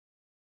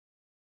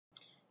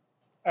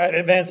All right,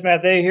 Advanced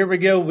Math A, here we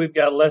go. We've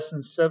got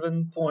lesson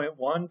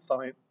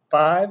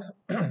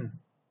 7.155,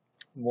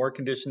 more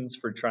conditions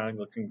for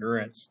triangle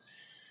congruence.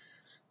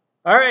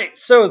 All right,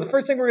 so the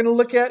first thing we're going to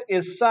look at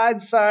is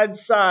side, side,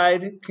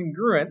 side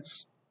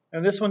congruence.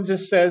 And this one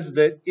just says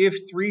that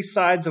if three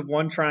sides of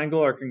one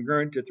triangle are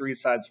congruent to three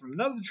sides from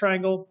another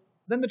triangle,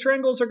 then the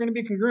triangles are going to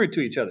be congruent to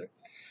each other.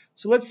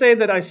 So let's say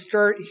that I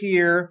start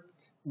here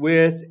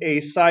with a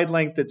side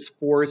length that's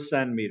 4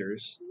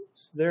 centimeters.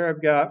 So there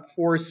I've got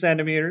 4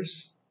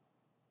 centimeters.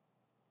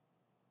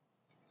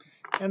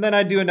 And then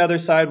I do another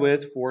side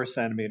with 4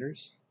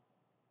 centimeters.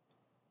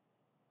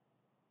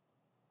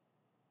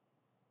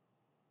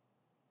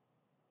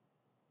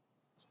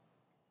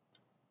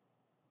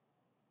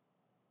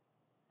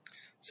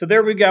 So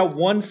there we've got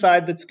one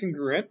side that's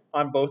congruent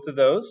on both of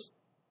those.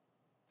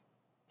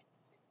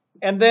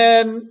 And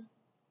then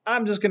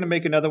I'm just going to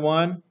make another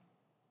one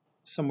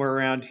somewhere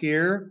around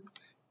here.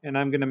 And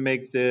I'm going to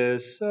make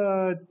this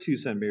 2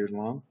 centimeters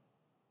long.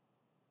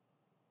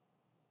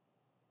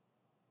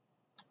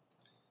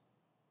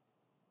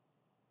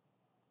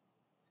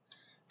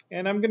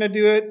 And I'm going to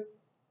do it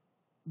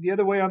the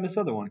other way on this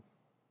other one.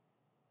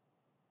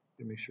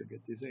 Let me make sure I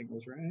get these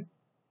angles right.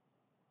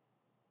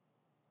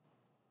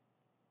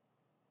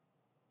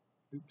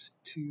 Oops,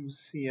 2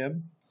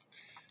 cm.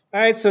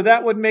 All right, so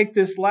that would make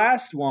this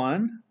last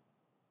one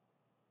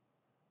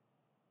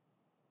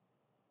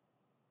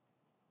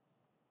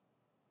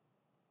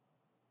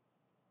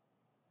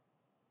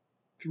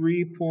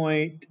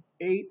 3.8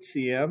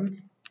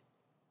 cm.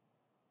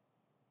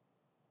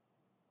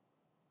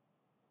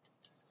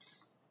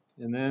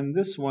 And then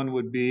this one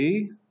would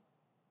be,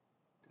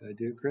 did I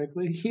do it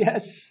correctly?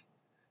 Yes,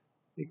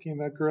 it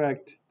came out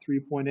correct,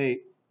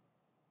 3.8.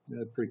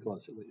 Pretty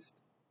close at least.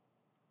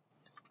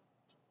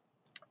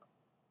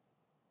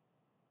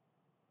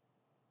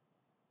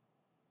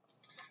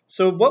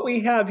 So what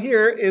we have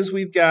here is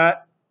we've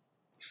got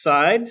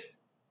side,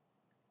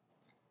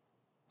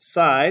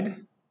 side,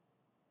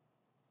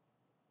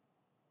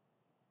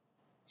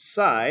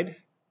 side,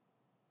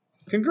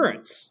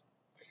 congruence.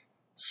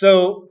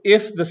 So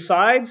if the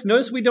sides,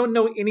 notice we don't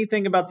know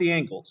anything about the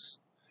angles.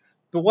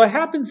 But what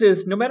happens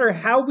is no matter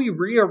how we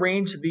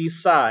rearrange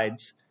these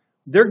sides,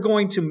 they're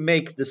going to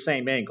make the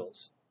same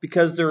angles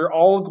because they're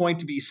all going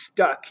to be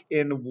stuck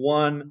in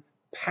one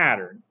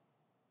pattern.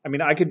 I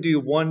mean, I could do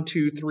 1,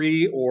 2,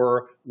 3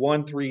 or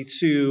 1, 3,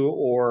 2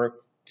 or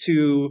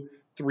 2,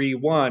 3,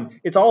 1.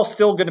 It's all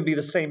still going to be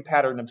the same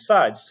pattern of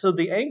sides. So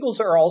the angles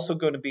are also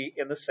going to be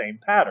in the same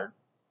pattern.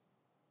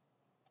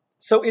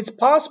 So it's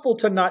possible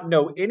to not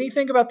know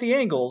anything about the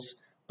angles,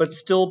 but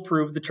still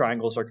prove the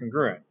triangles are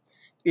congruent.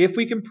 If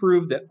we can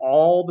prove that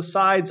all the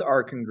sides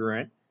are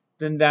congruent,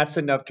 then that's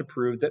enough to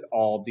prove that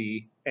all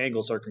the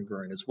angles are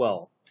congruent as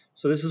well.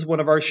 So this is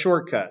one of our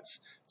shortcuts.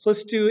 So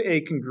let's do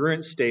a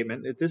congruent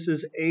statement. If this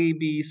is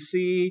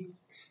ABC,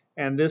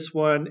 and this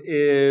one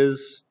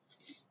is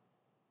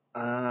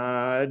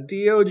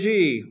DOG,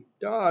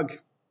 dog.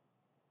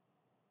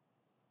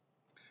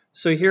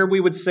 So here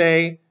we would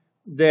say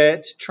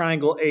that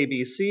triangle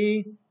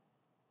ABC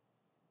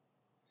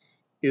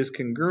is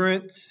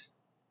congruent.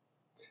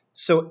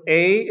 So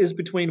A is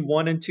between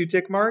 1 and 2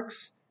 tick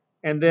marks,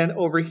 and then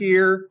over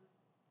here,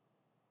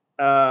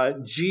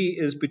 G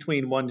is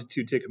between 1 to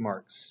 2 tick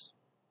marks.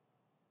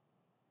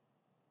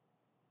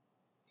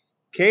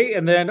 Okay,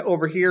 and then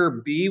over here,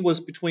 B was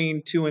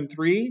between 2 and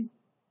 3,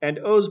 and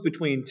O's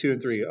between 2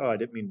 and 3. Oh, I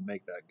didn't mean to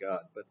make that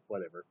God, but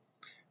whatever.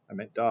 I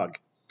meant dog.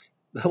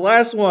 The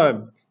last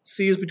one,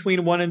 C is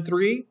between 1 and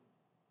 3,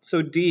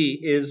 so D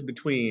is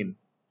between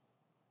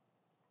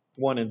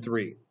 1 and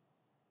 3.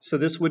 So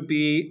this would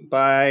be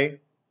by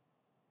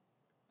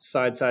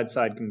side, side,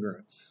 side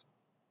congruence.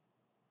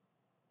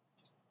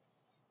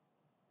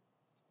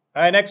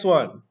 All right, next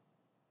one.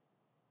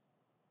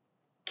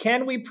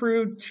 Can we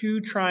prove two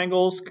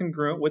triangles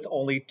congruent with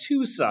only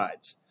two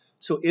sides?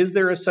 So is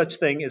there a such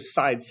thing as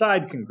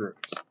side-side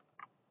congruence?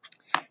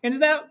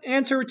 And that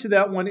answer to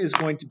that one is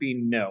going to be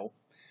no.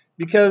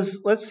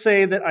 Because let's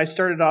say that I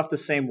started off the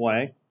same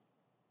way.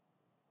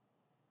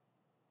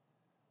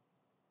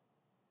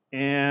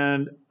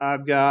 And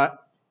I've got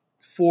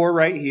 4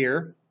 right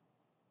here.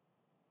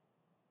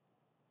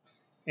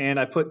 And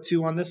I put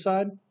 2 on this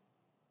side.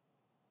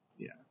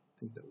 Yeah, I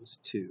think that was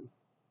 2.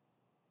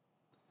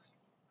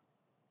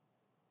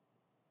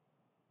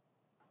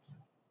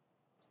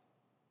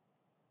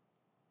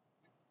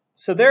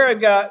 So there I've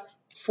got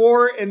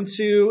 4 and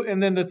 2,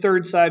 and then the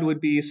third side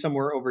would be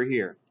somewhere over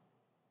here.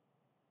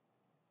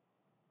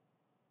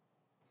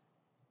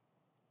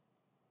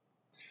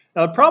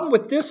 Now the problem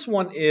with this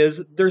one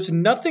is there's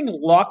nothing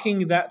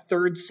locking that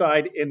third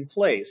side in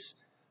place.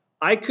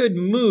 I could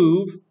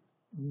move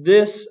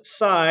this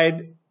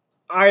side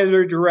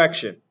either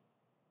direction,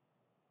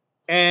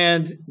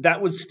 and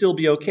that would still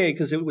be okay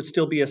because it would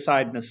still be a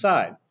side and a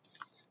side.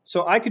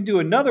 So I could do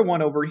another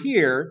one over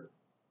here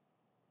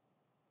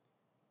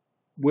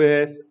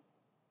with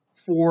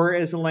 4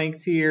 as a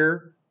length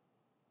here,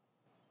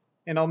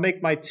 and I'll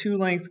make my 2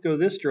 length go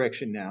this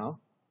direction now.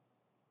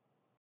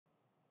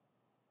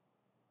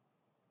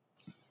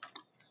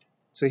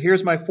 So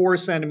here's my 4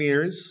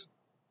 centimeters.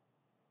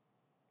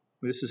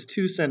 This is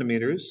 2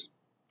 centimeters.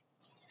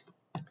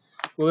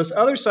 Well, this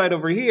other side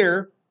over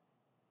here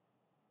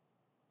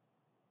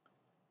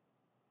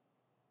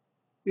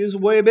is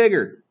way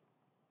bigger.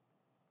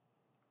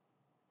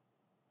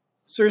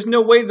 So there's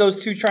no way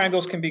those two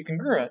triangles can be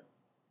congruent.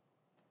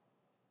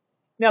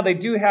 Now, they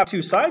do have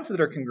two sides that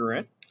are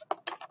congruent.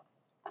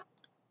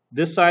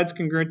 This side's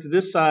congruent to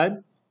this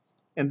side,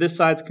 and this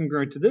side's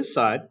congruent to this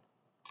side.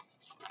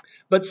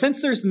 But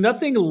since there's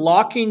nothing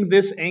locking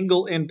this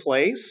angle in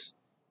place,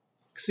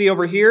 see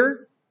over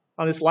here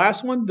on this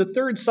last one, the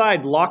third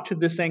side locked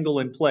this angle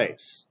in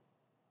place.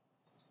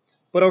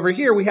 But over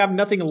here, we have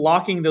nothing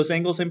locking those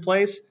angles in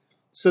place.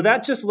 So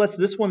that just lets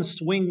this one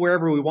swing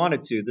wherever we want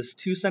it to. This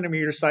 2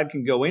 centimeter side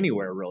can go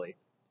anywhere, really.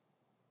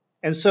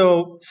 And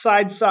so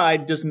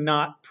side-side does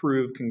not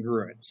prove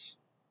congruence.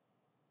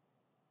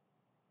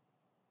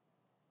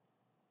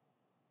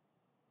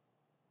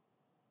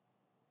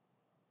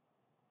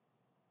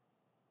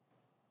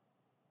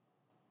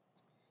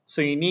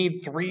 So you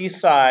need 3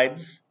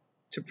 sides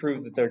to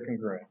prove that they're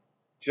congruent.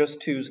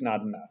 Just 2 is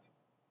not enough.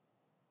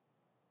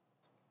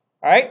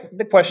 All right,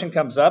 the question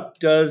comes up,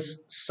 does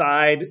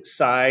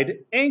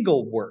side-side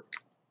angle work?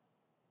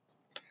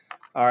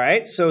 All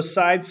right, so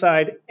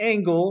side-side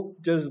angle,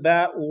 does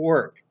that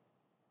work?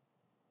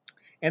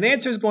 And the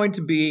answer is going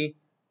to be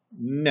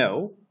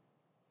no,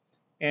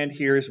 and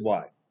here's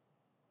why.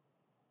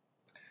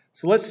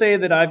 So let's say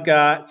that I've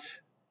got,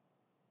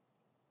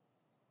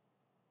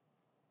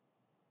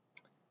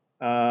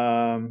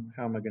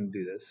 how am I going to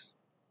do this?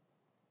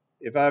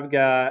 If I've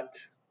got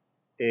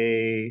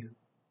a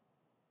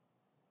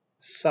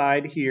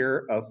side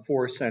here of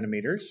 4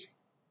 centimeters,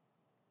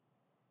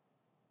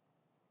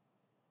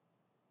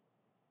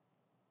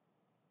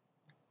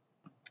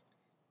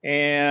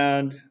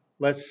 and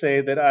let's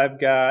say that I've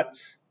got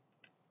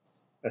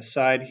a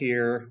side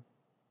here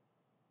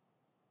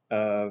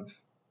of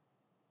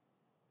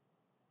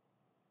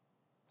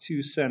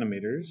 2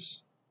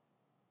 centimeters.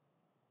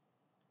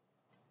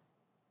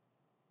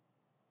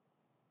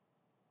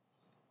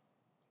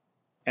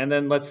 And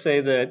then let's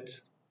say that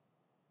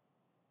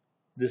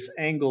this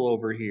angle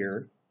over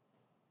here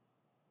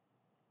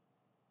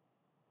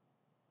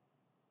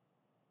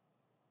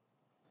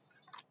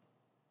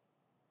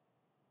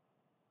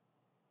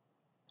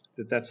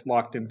that's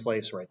locked in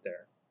place right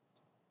there.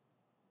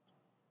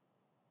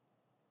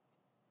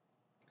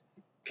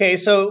 Okay,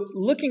 so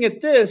looking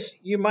at this,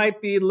 you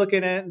might be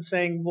looking at it and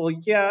saying, well,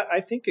 yeah, I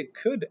think it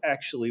could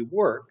actually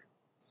work.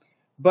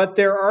 But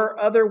there are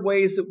other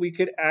ways that we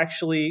could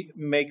actually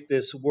make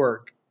this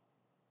work.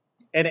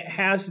 And it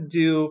has to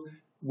do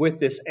with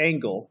this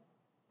angle.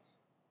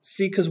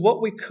 See, because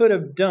what we could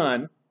have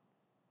done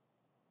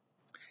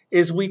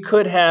is we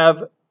could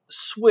have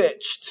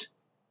switched.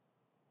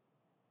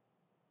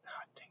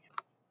 Oh, dang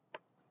it.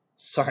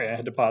 Sorry, I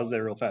had to pause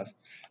there real fast.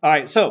 All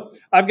right, so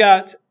I've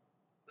got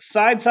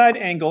side-side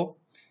angle.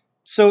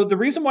 So the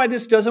reason why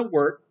this doesn't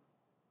work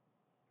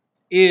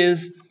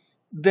is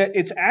that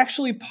it's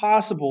actually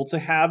possible to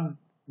have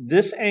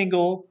this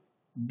angle,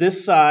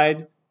 this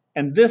side,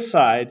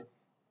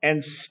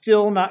 and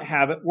still not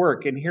have it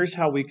work. And here's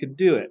how we could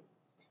do it.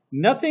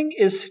 Nothing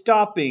is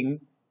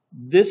stopping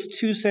this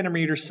 2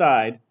 centimeter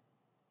side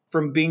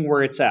from being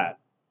where it's at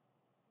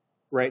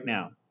right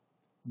now.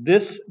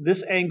 This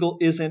angle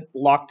isn't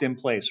locked in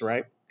place,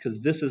 right?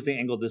 Because this is the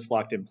angle that's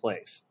locked in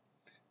place.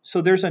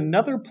 So there's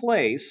another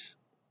place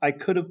I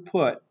could have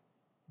put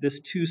this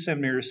 2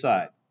 centimeter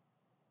side.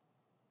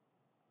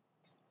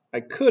 I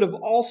could have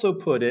also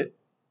put it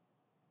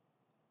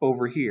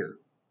over here.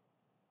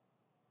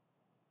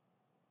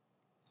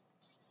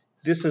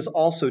 This is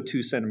also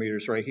 2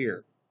 centimeters right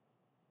here.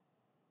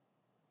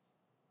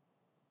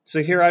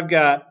 So here I've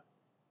got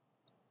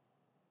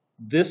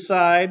this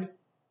side,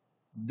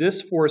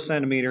 this 4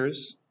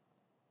 centimeters,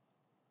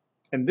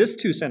 and this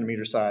 2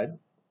 centimeter side.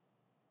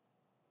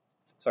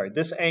 Sorry,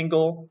 this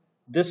angle,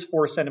 this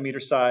 4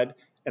 centimeter side,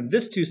 and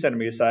this 2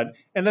 centimeter side.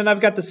 And then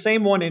I've got the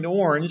same one in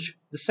orange,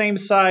 the same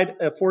side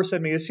of 4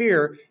 centimeters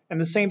here,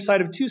 and the same side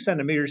of 2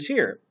 centimeters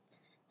here.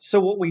 So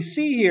what we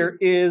see here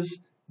is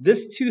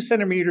this 2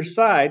 centimeter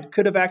side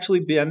could have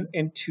actually been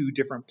in 2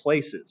 different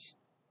places.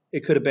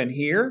 It could have been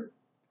here,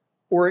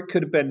 or it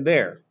could have been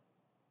there.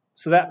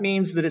 So that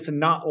means that it's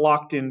not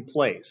locked in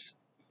place.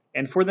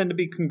 And for them to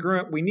be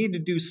congruent, we need to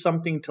do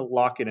something to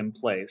lock it in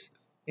place.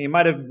 And you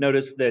might have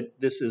noticed that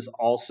this is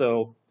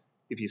also,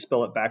 if you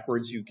spell it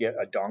backwards, you get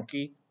a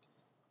donkey.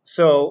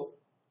 So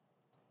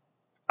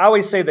I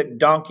always say that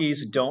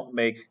donkeys don't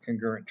make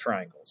congruent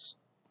triangles.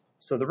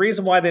 So the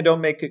reason why they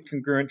don't make it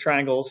congruent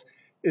triangles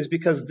is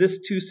because this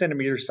 2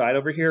 centimeter side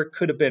over here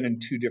could have been in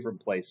 2 different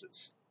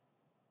places.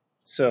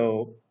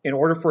 So in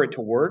order for it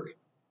to work,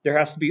 there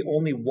has to be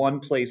only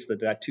one place that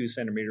that 2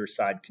 centimeter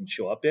side can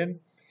show up in.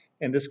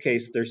 In this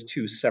case, there's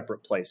 2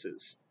 separate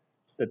places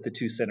that the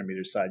 2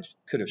 centimeter side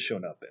could have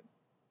shown up in.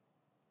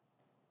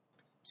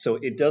 So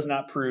it does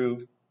not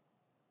prove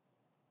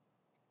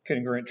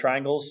congruent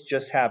triangles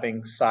just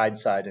having side,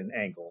 side, and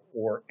angle,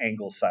 or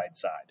angle, side,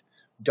 side.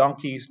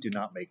 Donkeys do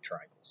not make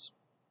triangles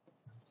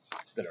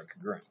that are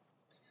congruent.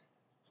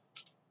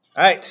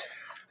 All right,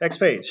 next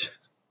page.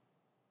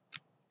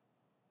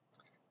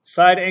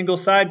 Side angle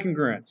side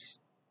congruence.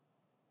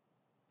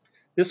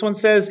 This one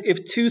says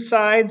if two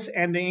sides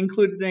and the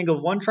included angle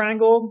of one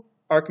triangle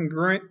are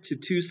congruent to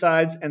two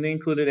sides and the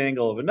included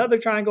angle of another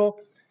triangle,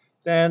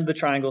 then the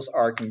triangles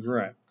are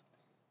congruent.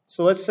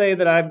 So let's say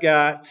that I've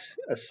got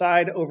a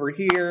side over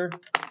here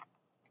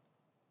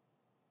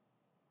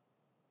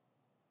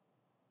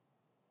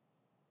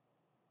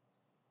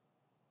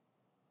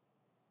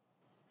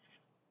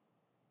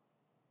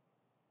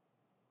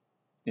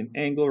an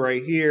angle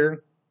right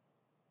here,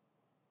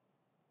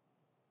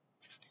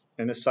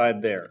 and a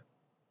side there.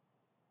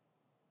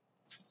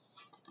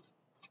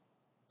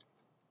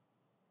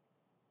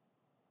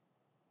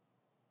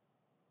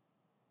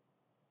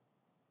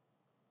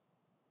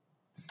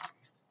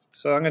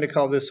 So I'm going to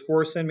call this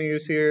 4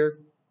 centimeters here,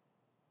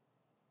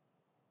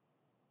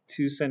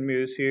 2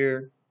 centimeters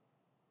here,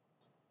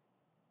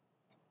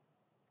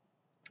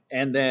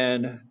 and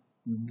then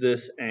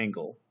this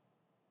angle.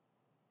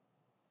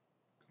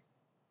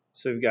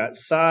 So we've got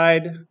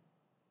side,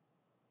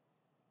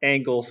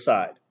 angle,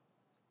 side.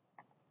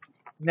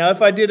 Now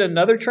if I did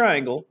another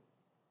triangle,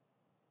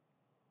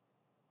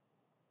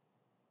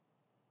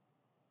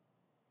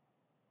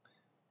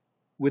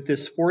 with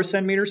this 4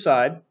 centimeter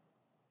side,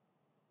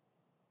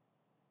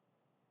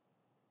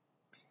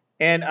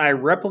 and I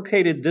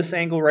replicated this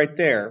angle right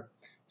there,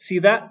 see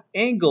that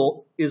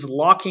angle is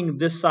locking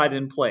this side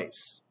in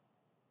place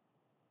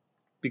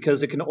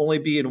because it can only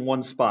be in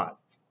one spot.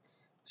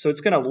 So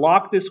it's going to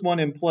lock this one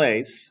in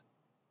place.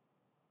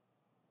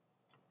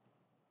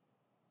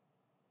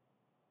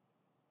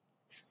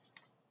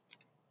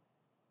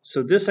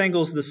 So this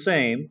angle is the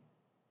same,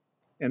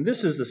 and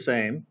this is the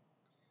same,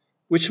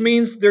 which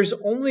means there's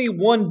only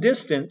one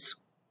distance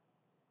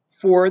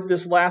for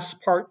this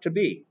last part to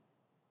be.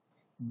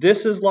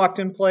 This is locked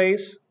in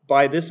place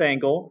by this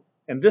angle,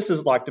 and this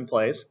is locked in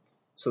place.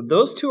 So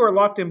those two are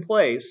locked in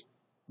place.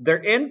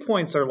 Their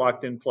endpoints are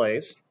locked in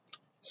place.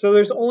 So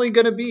there's only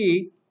going to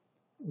be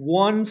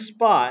one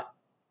spot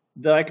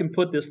that I can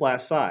put this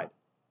last side,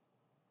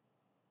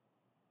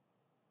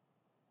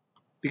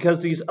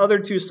 because these other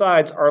two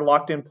sides are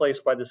locked in place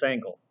by this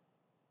angle.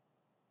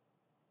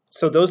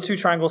 So those two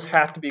triangles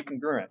have to be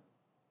congruent.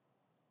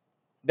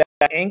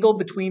 That angle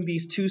between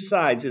these two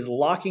sides is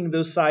locking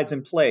those sides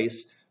in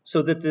place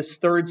so that this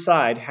third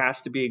side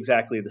has to be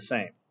exactly the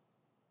same.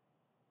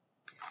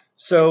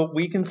 So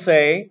we can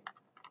say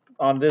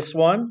on this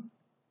one,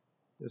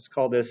 let's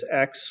call this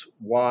X,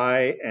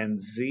 Y,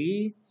 and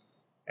Z,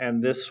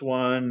 and this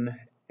one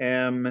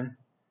M,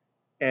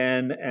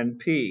 N, and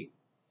P.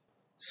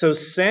 So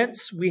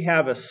since we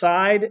have a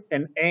side,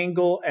 an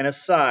angle, and a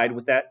side,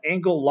 with that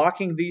angle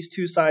locking these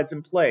two sides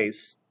in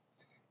place,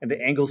 and the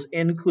angle's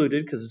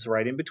included because it's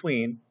right in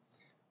between,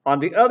 on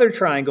the other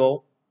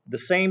triangle, the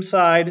same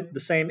side, the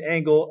same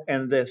angle,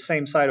 and the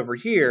same side over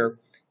here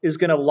is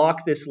going to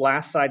lock this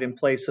last side in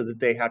place so that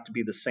they have to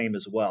be the same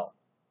as well.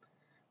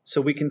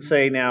 So we can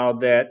say now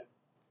that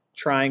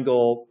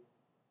triangle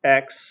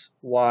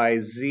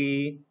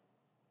XYZ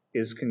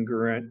is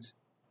congruent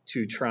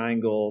to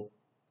triangle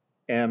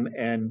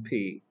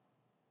MNP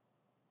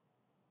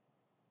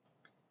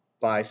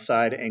by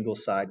side angle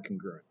side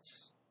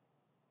congruence.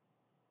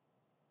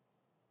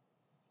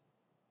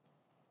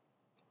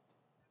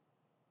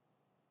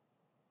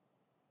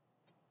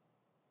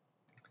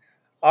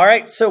 All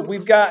right, so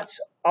we've got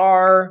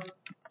our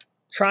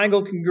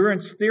triangle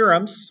congruence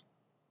theorems.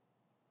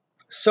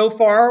 So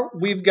far,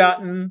 we've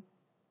gotten,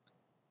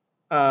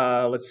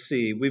 let's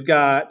see, we've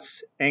got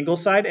angle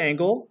side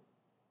angle.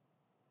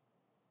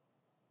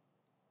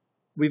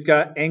 We've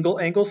got angle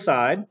angle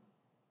side.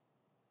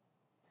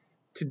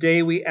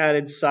 Today we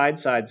added side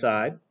side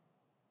side.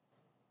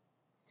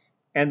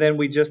 And then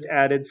we just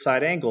added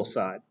side angle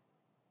side.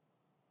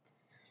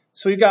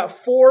 So we've got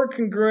 4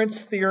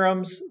 congruence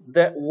theorems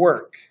that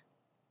work.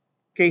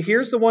 Okay,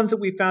 here's the ones that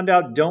we found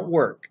out don't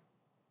work.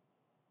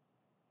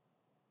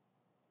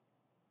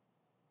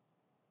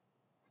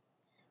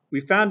 We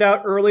found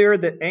out earlier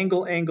that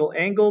angle, angle,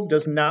 angle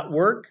does not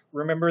work.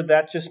 Remember,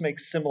 that just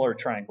makes similar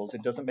triangles.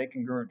 It doesn't make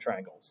congruent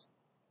triangles.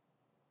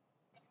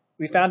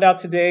 We found out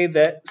today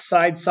that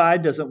side,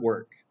 side doesn't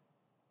work.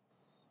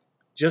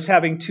 Just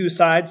having 2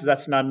 sides,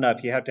 that's not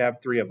enough. You have to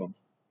have 3 of them.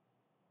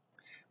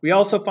 We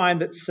also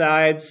find that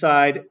side,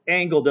 side,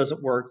 angle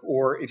doesn't work,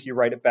 or if you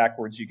write it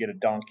backwards, you get a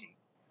donkey.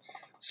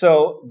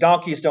 So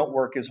donkeys don't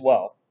work as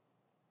well.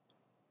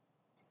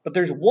 But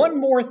there's one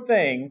more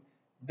thing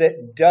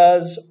that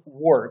does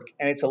work,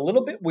 and it's a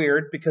little bit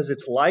weird because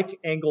it's like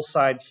angle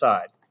side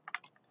side.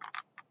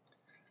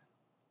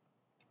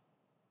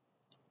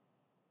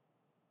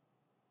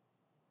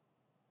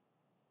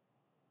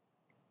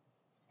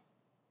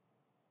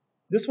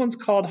 This one's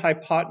called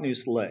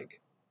hypotenuse leg.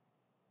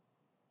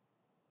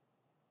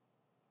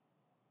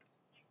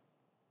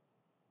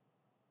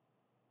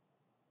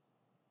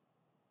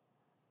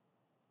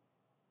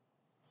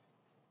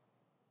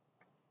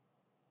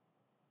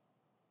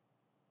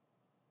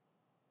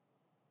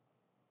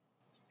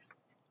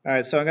 All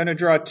right, so I'm going to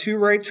draw two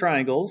right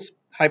triangles.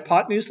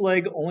 Hypotenuse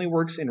leg only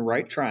works in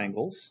right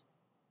triangles.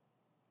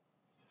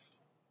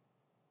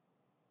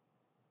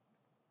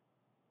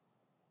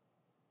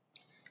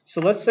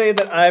 So let's say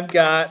that I've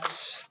got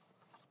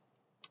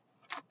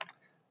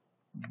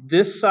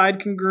this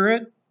side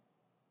congruent,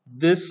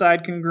 this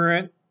side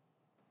congruent,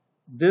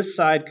 this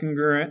side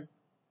congruent,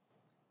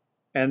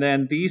 and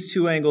then these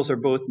two angles are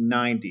both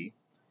 90.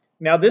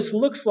 Now this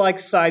looks like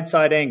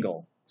side-side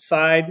angle,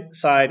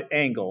 side-side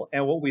angle.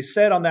 And what we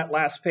said on that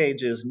last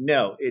page is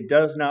no, it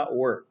does not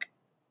work.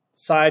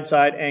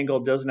 Side-side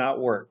angle does not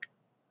work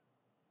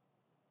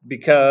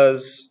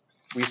because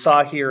we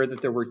saw here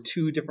that there were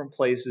two different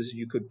places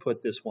you could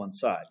put this one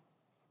side.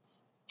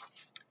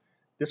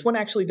 This one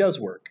actually does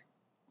work.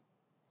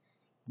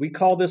 We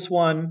call this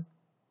one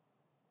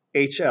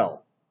HL.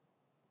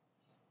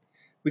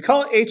 We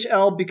call it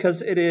HL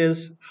because it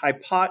is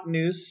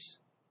hypotenuse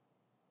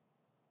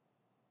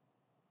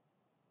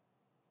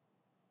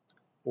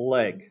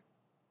leg.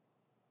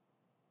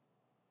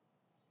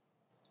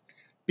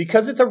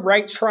 Because it's a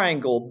right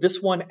triangle,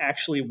 this one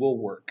actually will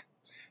work.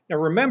 Now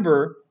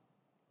remember,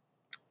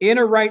 in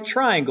a right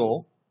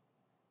triangle,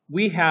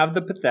 we have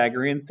the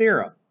Pythagorean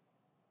theorem.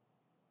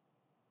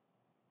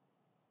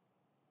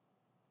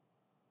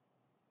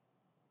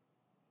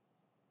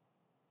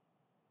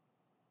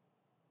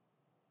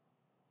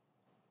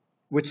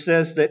 Which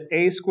says that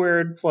a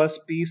squared plus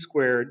b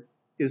squared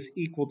is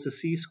equal to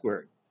c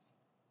squared.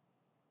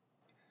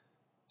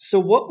 So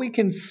what we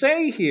can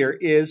say here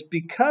is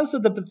because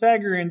of the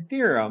Pythagorean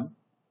theorem,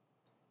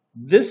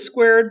 this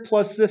squared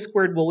plus this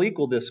squared will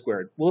equal this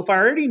squared. Well, if I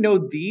already know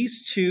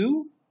these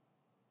two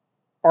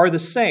are the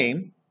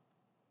same,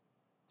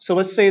 so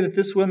let's say that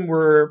this one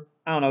were,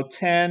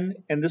 10,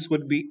 and this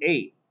would be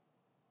 8.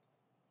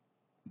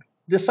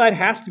 This side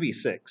has to be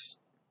 6.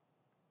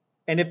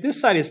 And if this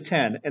side is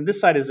 10 and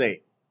this side is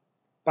 8,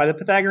 by the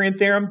Pythagorean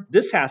theorem,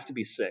 this has to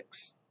be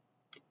 6.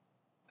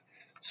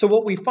 So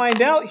what we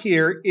find out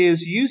here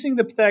is using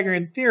the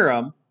Pythagorean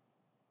theorem,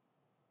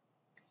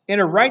 in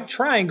a right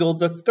triangle,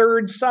 the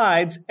third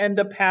sides end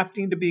up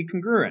having to be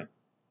congruent.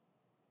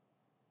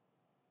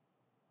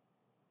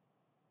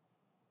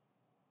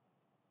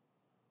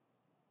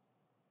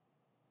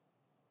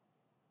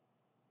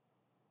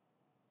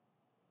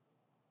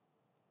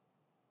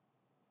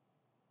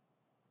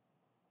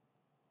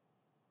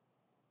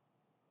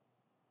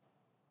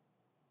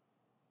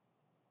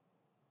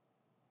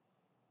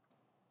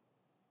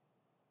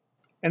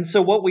 And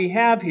so what we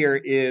have here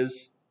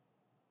is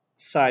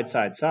side,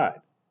 side,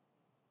 side.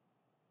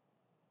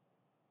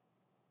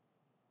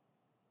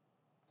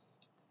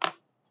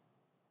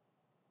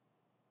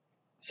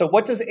 So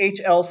what does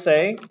HL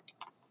say?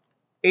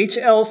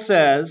 HL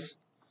says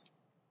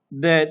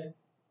that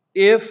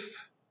if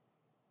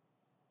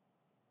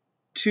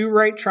two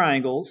right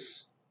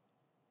triangles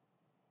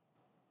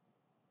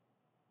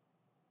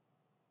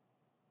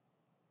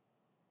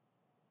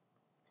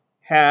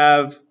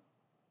have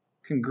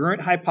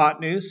congruent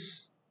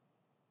hypotenuse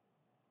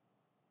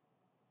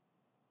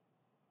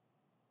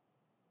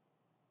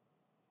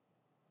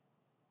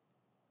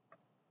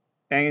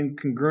and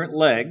congruent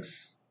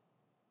legs,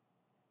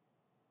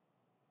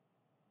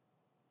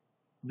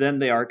 then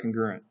they are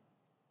congruent.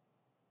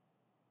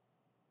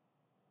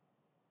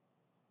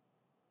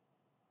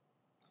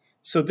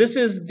 So this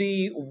is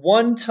the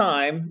one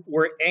time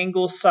where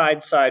angle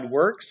side-side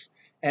works,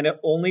 and it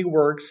only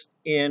works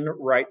in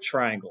right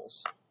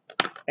triangles.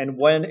 And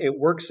when it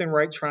works in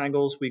right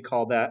triangles, we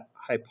call that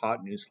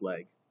hypotenuse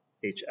leg,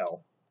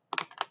 HL.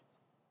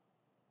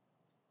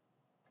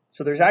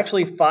 So there's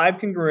actually 5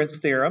 congruence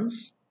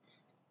theorems: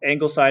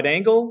 angle, side,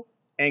 angle,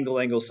 angle,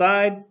 angle,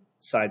 side,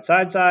 side,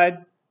 side,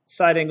 side,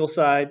 side, angle,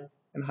 side,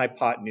 and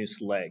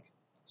hypotenuse leg.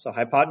 So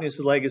hypotenuse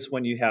leg is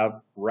when you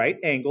have right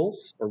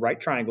angles or right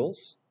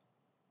triangles,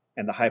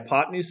 and the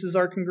hypotenuses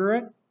are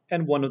congruent,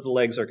 and one of the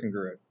legs are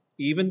congruent.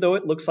 Even though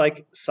it looks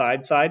like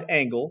side, side,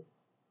 angle,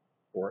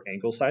 or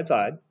angle, side,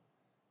 side,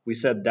 we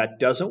said that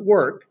doesn't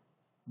work,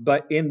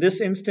 but in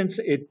this instance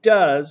it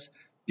does,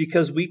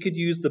 because we could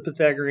use the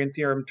Pythagorean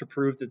theorem to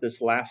prove that this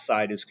last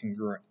side is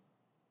congruent.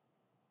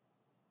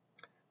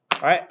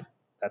 All right,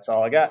 that's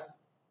all I got.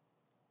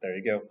 There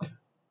you go.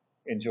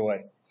 Enjoy.